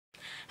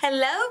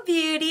Hello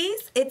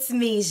beauties, it's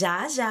me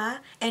ZsjaZsja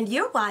and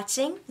you're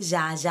watching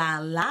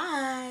ZsjaZsja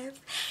Live.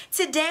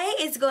 Today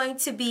is going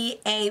to be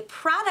a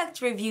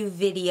product review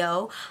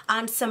video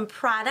on some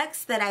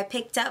products that I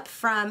picked up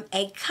from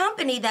a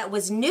company that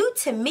was new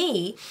to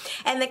me,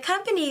 and the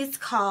company is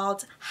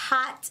called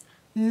Hot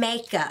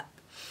Makeup.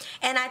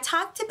 And I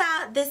talked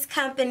about this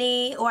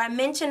company, or I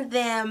mentioned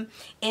them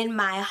in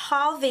my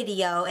haul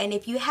video, and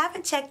if you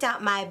haven't checked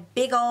out my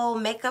big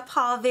old makeup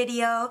haul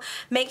video,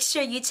 make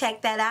sure you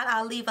check that out.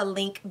 I'll leave a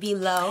link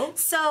below.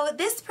 So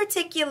this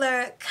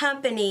particular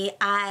company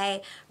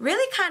I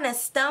really kind of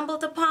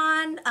stumbled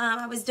upon.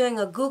 I was doing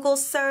a Google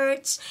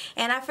search,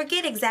 and I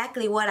forget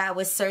exactly what I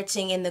was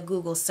searching in the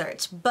Google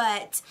search,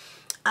 but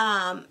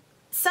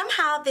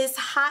somehow this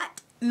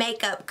Hot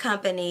Makeup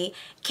company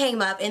came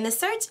up in the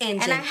search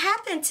engine, and I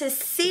happened to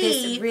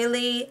see this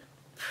really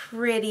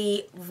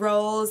pretty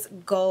rose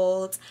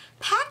gold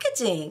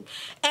packaging,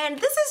 and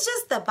this is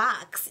just the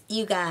box,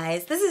 you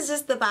guys. This is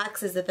just the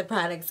boxes that the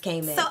products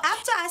came in. So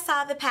after I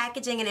saw the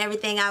packaging and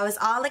everything, I was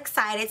all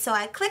excited, so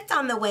I clicked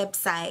on the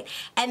website,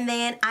 and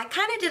then I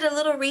kind of did a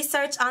little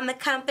research on the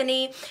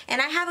company,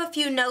 and I have a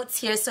few notes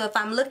here, so if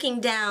I'm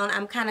looking down,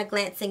 I'm kind of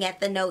glancing at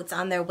the notes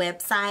on their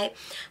website.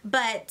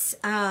 But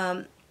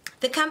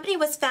the company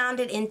was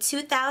founded in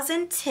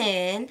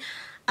 2010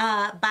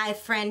 by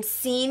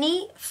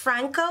Francini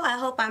Franco. I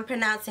hope I'm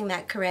pronouncing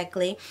that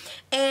correctly.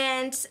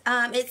 And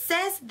it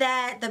says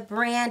that the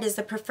brand is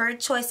the preferred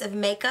choice of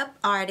makeup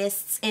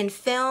artists in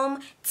film,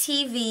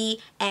 TV,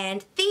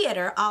 and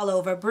theater all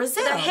over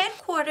Brazil. Their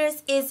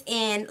headquarters is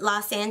in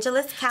Los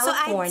Angeles,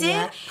 California. So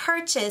I did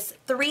purchase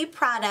 3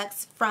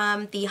 products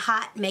from the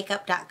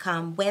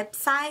hotmakeup.com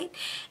website,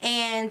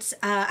 and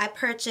I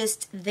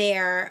purchased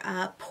their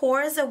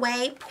Pores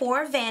Away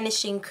Pore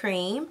Vanishing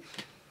Cream.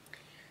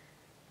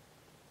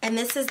 And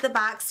this is the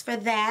box for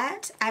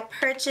that. I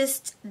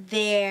purchased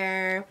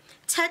their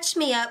Touch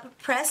Me Up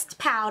Pressed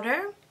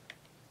Powder.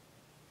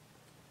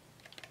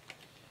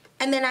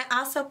 And then I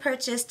also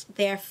purchased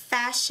their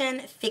Fashion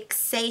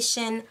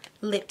Fixation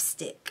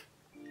Lipstick.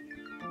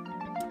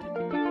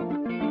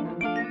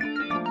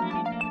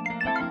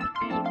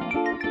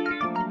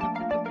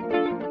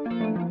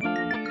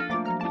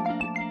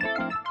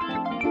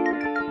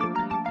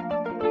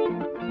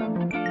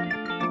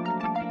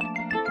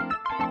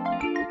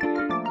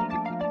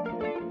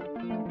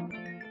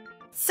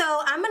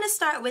 So I'm going to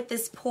start with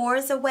this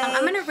Pores Away.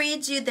 I'm going to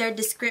read you their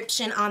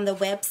description on the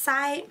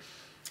website.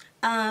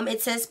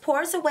 It says,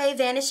 Pores Away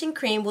Vanishing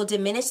Cream will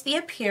diminish the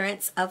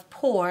appearance of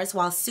pores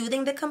while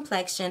soothing the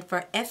complexion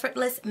for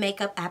effortless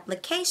makeup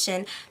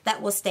application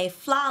that will stay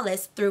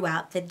flawless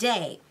throughout the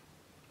day.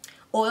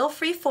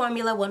 Oil-free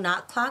formula will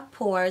not clog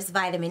pores.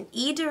 Vitamin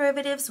E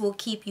derivatives will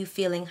keep you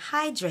feeling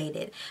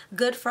hydrated.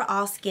 Good for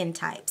all skin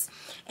types.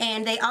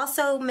 And they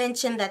also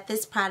mentioned that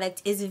this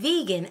product is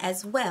vegan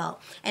as well.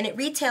 And it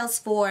retails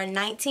for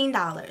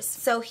 $19.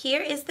 So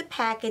here is the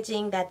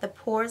packaging that the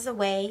Pores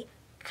Away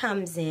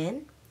comes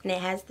in. And it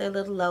has their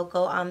little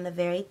logo on the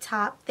very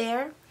top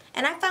there.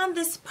 And I found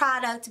this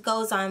product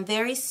goes on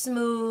very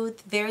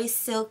smooth, very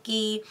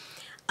silky.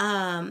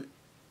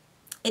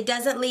 It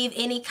doesn't leave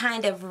any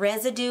kind of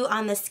residue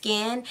on the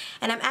skin,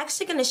 and I'm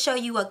actually going to show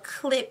you a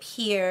clip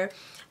here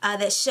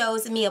that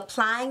shows me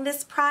applying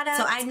this product.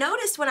 So I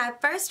noticed when I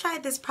first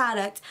tried this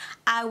product,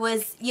 I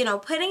was,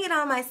 putting it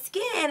on my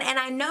skin, and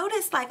I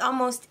noticed like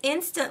almost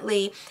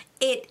instantly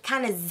it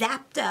kind of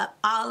zapped up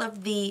all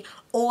of the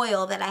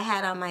oil that I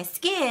had on my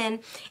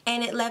skin,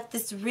 and it left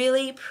this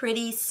really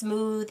pretty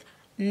smooth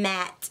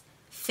matte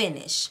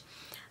finish.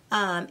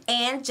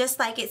 And just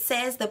like it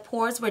says, the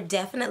pores were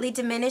definitely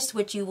diminished,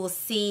 which you will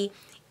see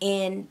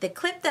in the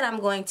clip that I'm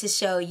going to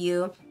show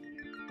you.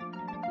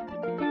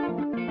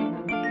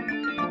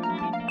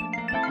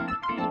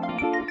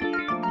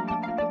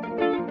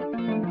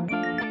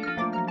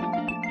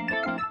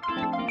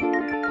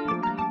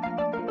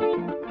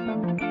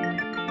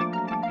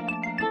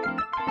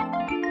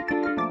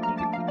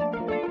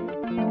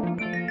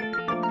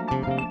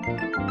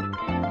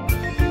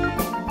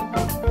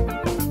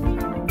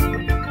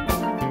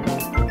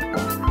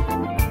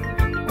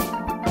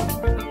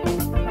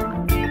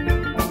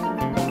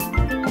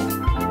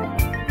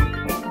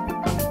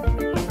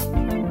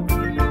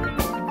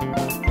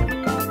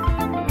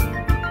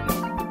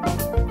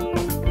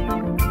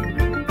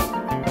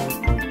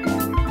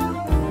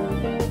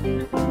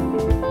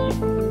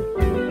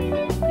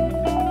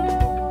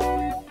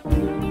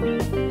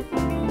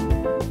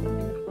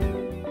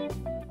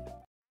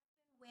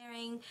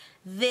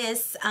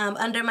 This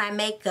under my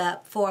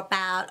makeup for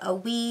about a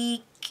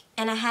week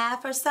and a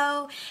half or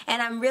so,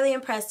 and I'm really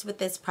impressed with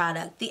this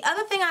product. The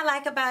other thing I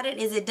like about it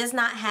is it does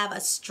not have a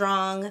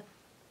strong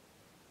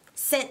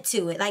scent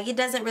to it. Like, it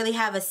doesn't really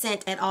have a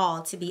scent at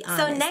all, to be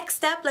honest. So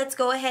next up, let's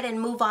go ahead and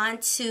move on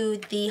to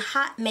the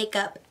Hot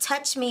Makeup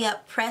Touch Me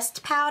Up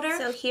Pressed Powder.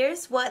 So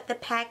here's what the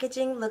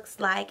packaging looks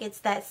like. It's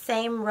that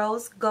same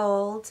rose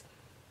gold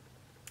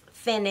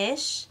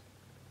finish.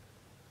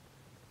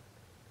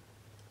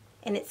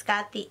 And it's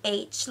got the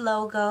H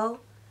logo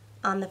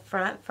on the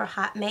front for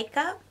Hot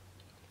Makeup.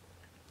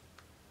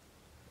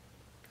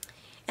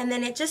 And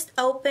then it just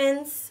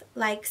opens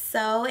like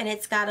so, and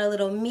it's got a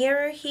little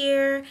mirror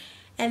here,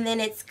 and then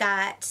it's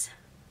got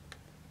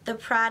the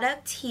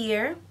product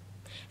here.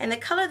 And the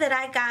color that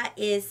I got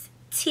is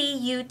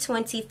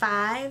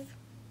TU25.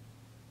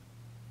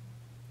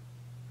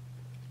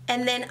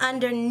 And then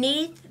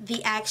underneath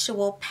the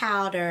actual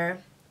powder,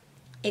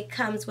 it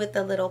comes with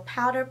a little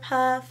powder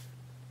puff.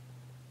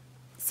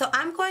 So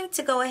I'm going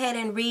to go ahead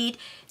and read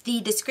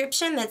the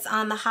description that's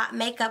on the Hot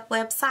Makeup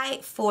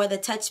website for the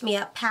Touch Me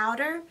Up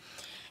powder.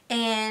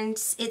 And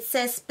it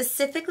says,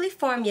 specifically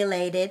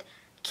formulated,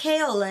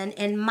 kaolin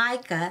and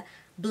mica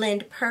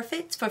blend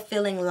perfect for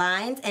filling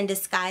lines and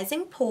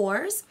disguising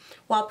pores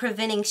while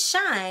preventing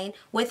shine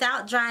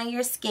without drying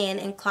your skin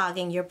and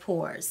clogging your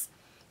pores.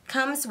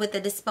 Comes with a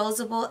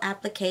disposable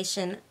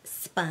application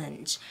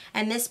sponge,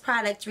 and this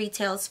product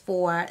retails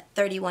for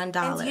 $31.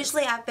 And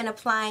usually I've been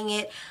applying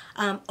it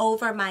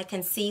over my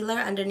concealer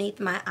underneath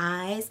my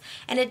eyes,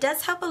 and it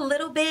does help a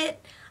little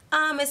bit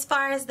as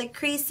far as the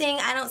creasing.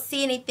 I don't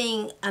see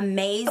anything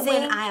amazing.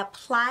 When I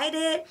applied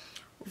it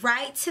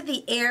right to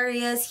the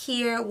areas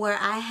here where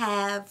I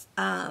have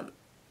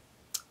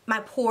my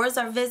pores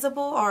are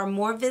visible or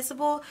more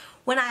visible,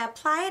 when I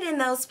apply it in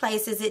those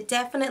places, it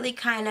definitely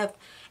kind of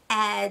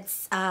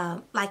adds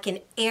like an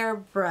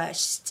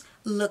airbrushed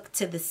look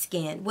to the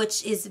skin,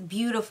 which is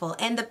beautiful.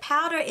 And the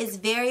powder is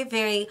very,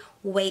 very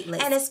weightless.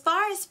 And as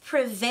far as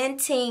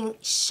preventing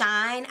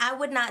shine, I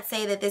would not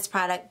say that this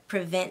product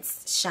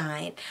prevents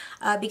shine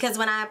because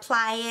when I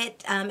apply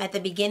it at the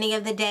beginning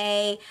of the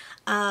day,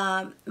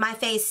 my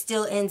face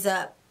still ends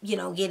up, you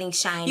know, getting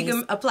shiny. You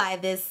can apply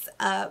this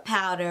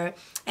powder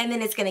and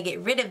then it's going to get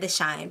rid of the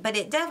shine, but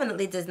it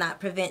definitely does not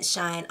prevent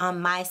shine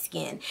on my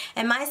skin.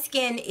 And my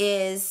skin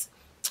is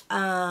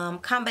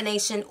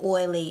combination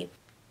oily.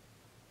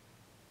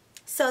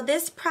 So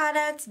this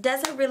product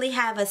doesn't really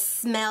have a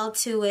smell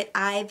to it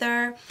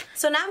either.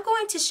 So now I'm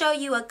going to show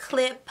you a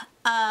clip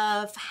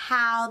of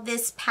how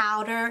this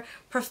powder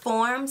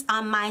performs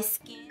on my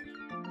skin.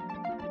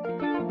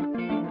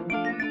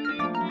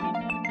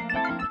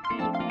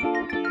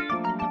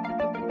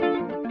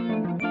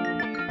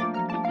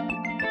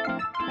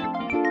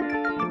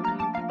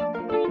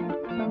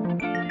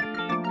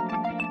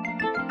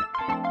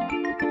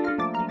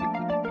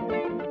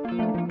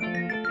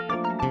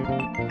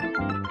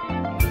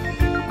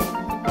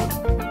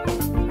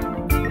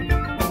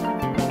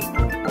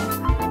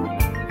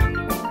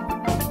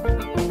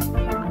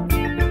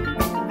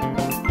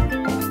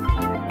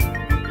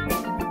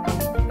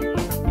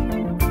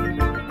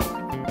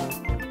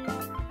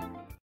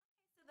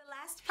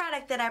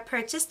 That I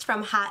purchased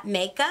from Hot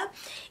Makeup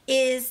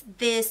is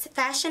this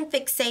Fashion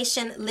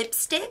Fixation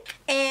lipstick,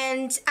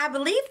 and I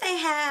believe they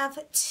have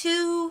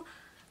two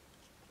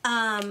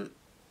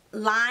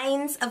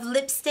lines of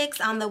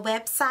lipsticks on the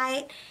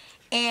website,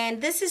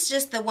 and this is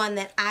just the one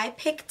that I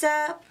picked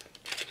up,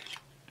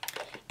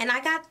 and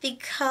I got the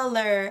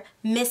color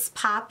Miss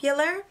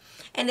Popular,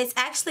 and it's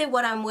actually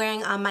what I'm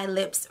wearing on my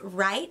lips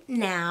right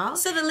now.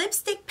 So the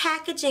lipstick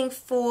packaging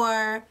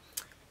for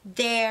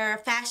their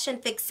Fashion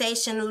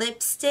Fixation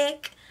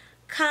lipstick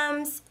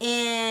comes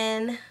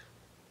in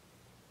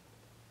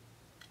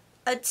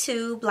a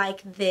tube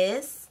like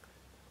this,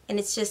 and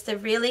it's just a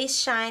really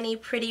shiny,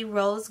 pretty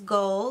rose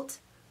gold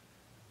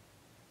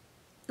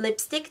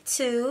lipstick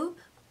tube,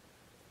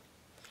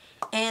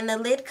 and the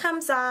lid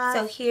comes off.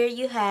 So here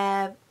you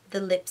have the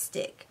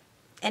lipstick,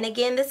 and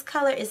again, this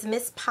color is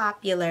Miss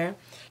Popular.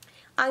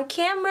 On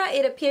camera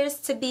it appears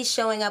to be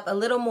showing up a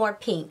little more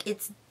pink.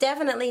 It's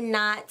definitely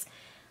not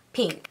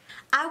pink.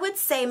 I would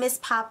say Miss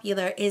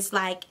Popular is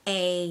like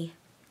a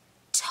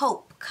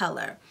taupe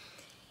color,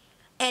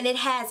 and it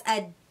has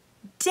a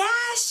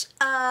dash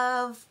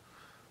of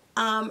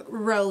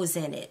rose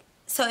in it.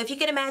 So if you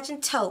can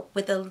imagine taupe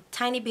with a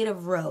tiny bit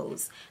of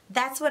rose,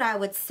 that's what I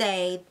would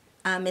say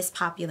Miss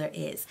Popular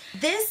is.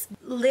 This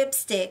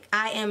lipstick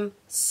I am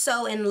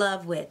so in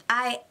love with.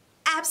 I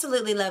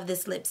absolutely love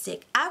this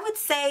lipstick. I would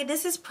say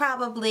this is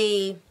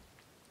probably,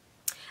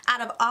 out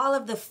of all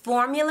of the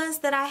formulas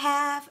that I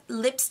have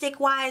lipstick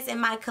wise in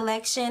my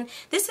collection,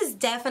 this is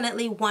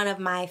definitely one of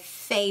my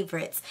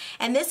favorites.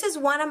 And this is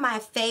one of my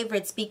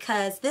favorites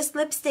because this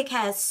lipstick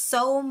has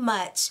so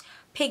much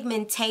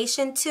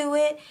pigmentation to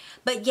it,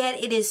 but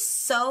yet it is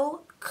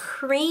so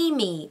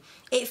creamy.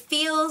 It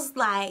feels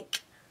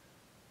like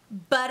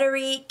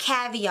buttery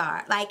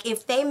caviar, like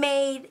if they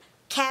made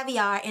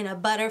caviar in a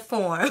butter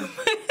form.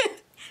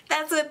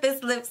 That's what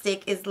this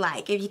lipstick is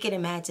like, if you can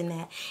imagine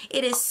that.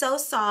 It is so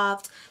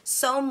soft,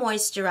 so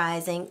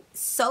moisturizing,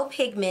 so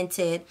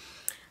pigmented.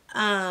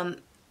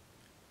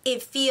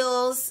 It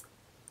feels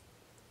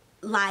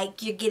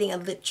like you're getting a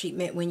lip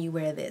treatment when you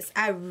wear this.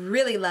 I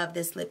really love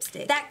this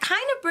lipstick. That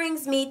kind of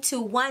brings me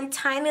to one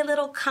tiny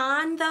little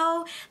con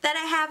though that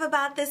I have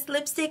about this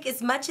lipstick,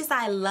 as much as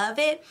I love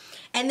it.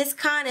 And this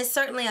con is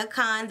certainly a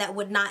con that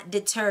would not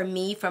deter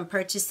me from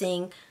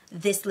purchasing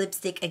this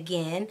lipstick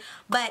again.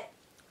 But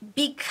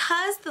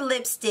because the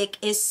lipstick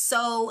is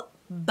so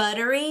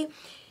buttery,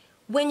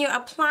 when you're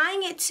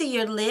applying it to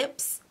your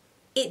lips,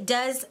 it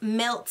does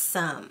melt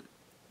some.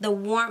 the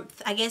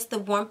warmth, I guess the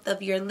warmth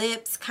of your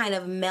lips kind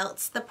of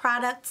melts the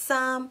product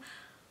some,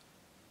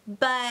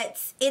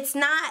 but it's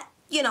not,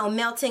 you know,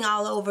 melting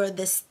all over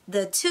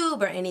the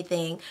tube or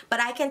anything. But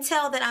I can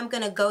tell that I'm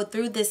going to go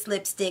through this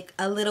lipstick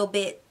a little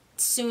bit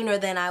sooner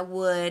than I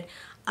would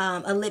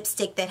a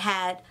lipstick that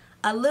had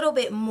a little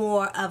bit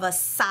more of a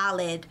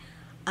solid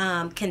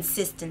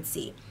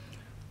consistency.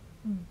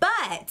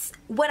 But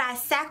would I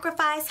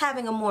sacrifice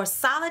having a more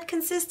solid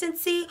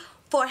consistency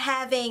for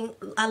having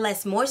a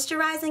less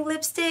moisturizing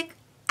lipstick?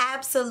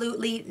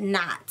 Absolutely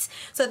not.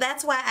 So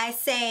that's why I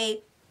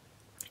say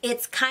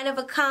it's kind of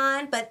a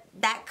con, but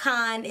that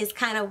con is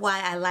kind of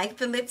why I like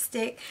the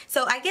lipstick.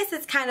 So I guess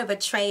it's kind of a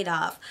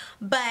trade-off.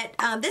 But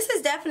this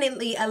is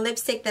definitely a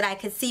lipstick that I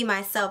could see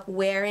myself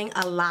wearing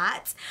a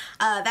lot.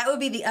 That would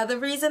be the other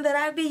reason that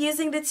I'd be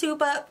using the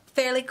tube up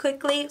fairly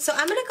quickly. So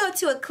I'm going to go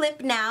to a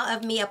clip now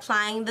of me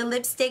applying the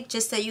lipstick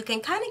just so you can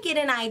kind of get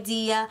an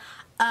idea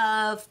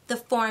of the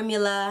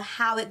formula,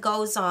 how it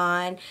goes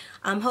on.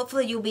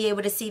 Hopefully you'll be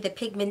able to see the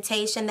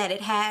pigmentation that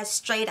it has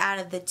straight out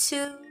of the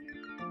tube.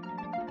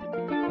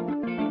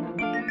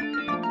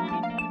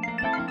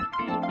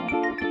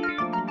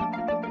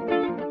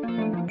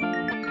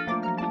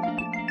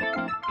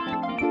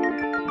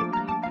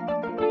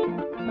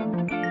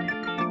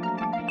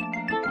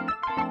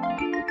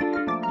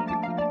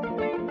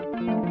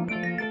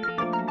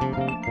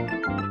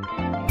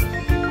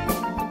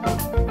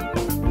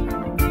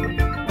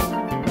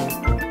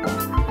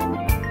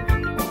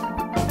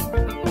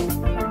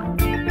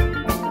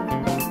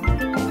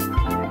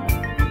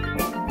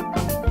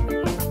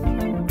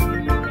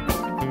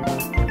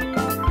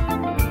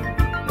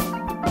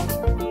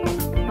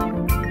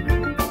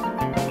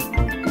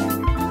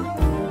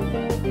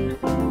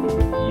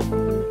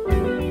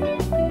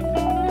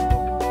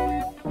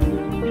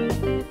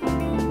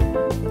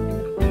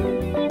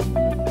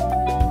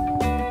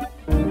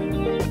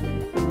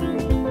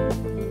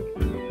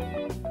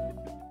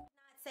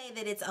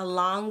 That it's a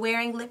long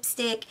wearing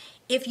lipstick.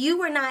 If you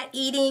were not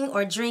eating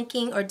or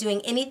drinking or doing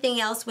anything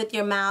else with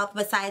your mouth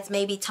besides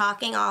maybe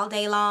talking all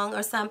day long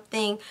or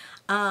something,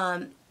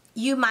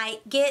 you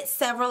might get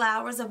several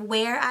hours of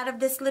wear out of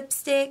this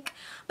lipstick.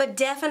 But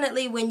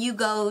definitely when you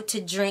go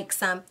to drink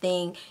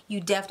something, you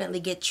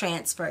definitely get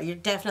transfer. You're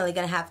definitely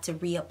going to have to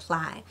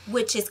reapply,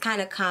 which is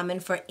kind of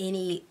common for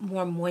any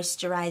more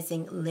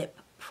moisturizing lip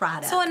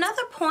product. So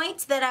another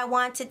point that I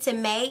wanted to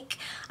make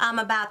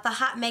about the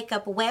Hot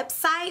Makeup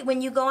website,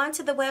 when you go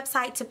onto the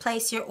website to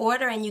place your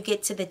order and you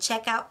get to the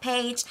checkout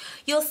page,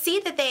 you'll see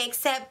that they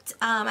accept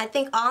I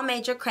think all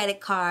major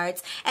credit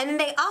cards, and then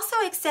they also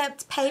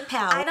accept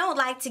PayPal. I don't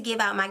like to give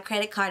out my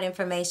credit card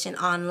information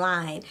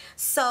online,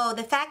 so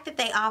the fact that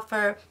they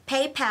offer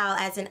PayPal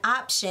as an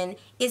option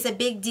is a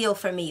big deal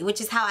for me, which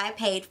is how I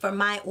paid for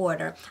my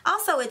order.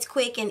 Also, it's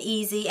quick and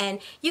easy, and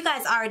you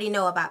guys already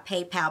know about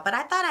PayPal, but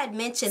I thought I'd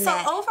mention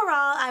that.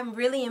 Overall, I'm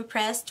really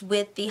impressed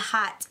with the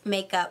Hot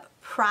Makeup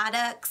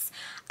products.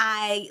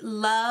 I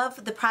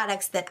love the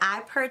products that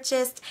I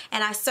purchased,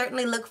 and I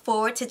certainly look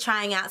forward to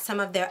trying out some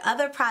of their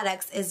other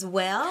products as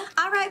well.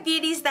 Alright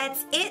beauties,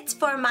 that's it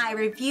for my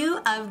review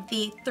of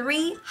the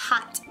 3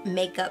 Hot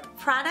Makeup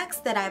products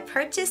that I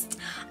purchased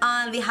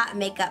on the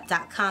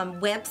hotmakeup.com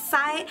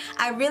website.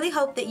 I really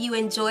hope that you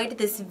enjoyed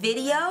this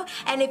video,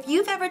 and if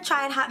you've ever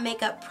tried Hot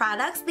Makeup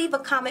products, leave a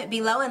comment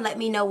below and let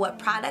me know what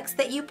products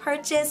that you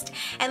purchased,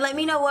 and let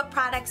me know what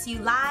products you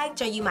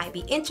liked or you might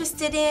be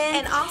interested in.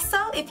 And also,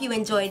 if you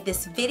enjoyed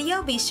this video,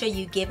 be sure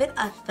you give it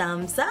a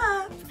thumbs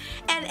up.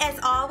 And as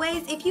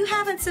always, if you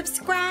haven't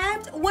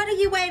subscribed, what are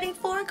you waiting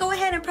for? Go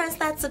ahead and press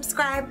that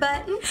subscribe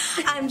button.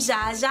 I'm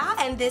ZsjaZsja,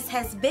 and this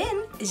has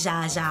been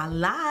ZsjaZsja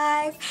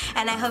Live,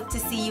 and I hope to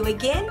see you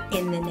again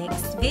in the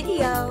next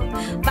video.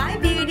 Bye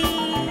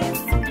beauties!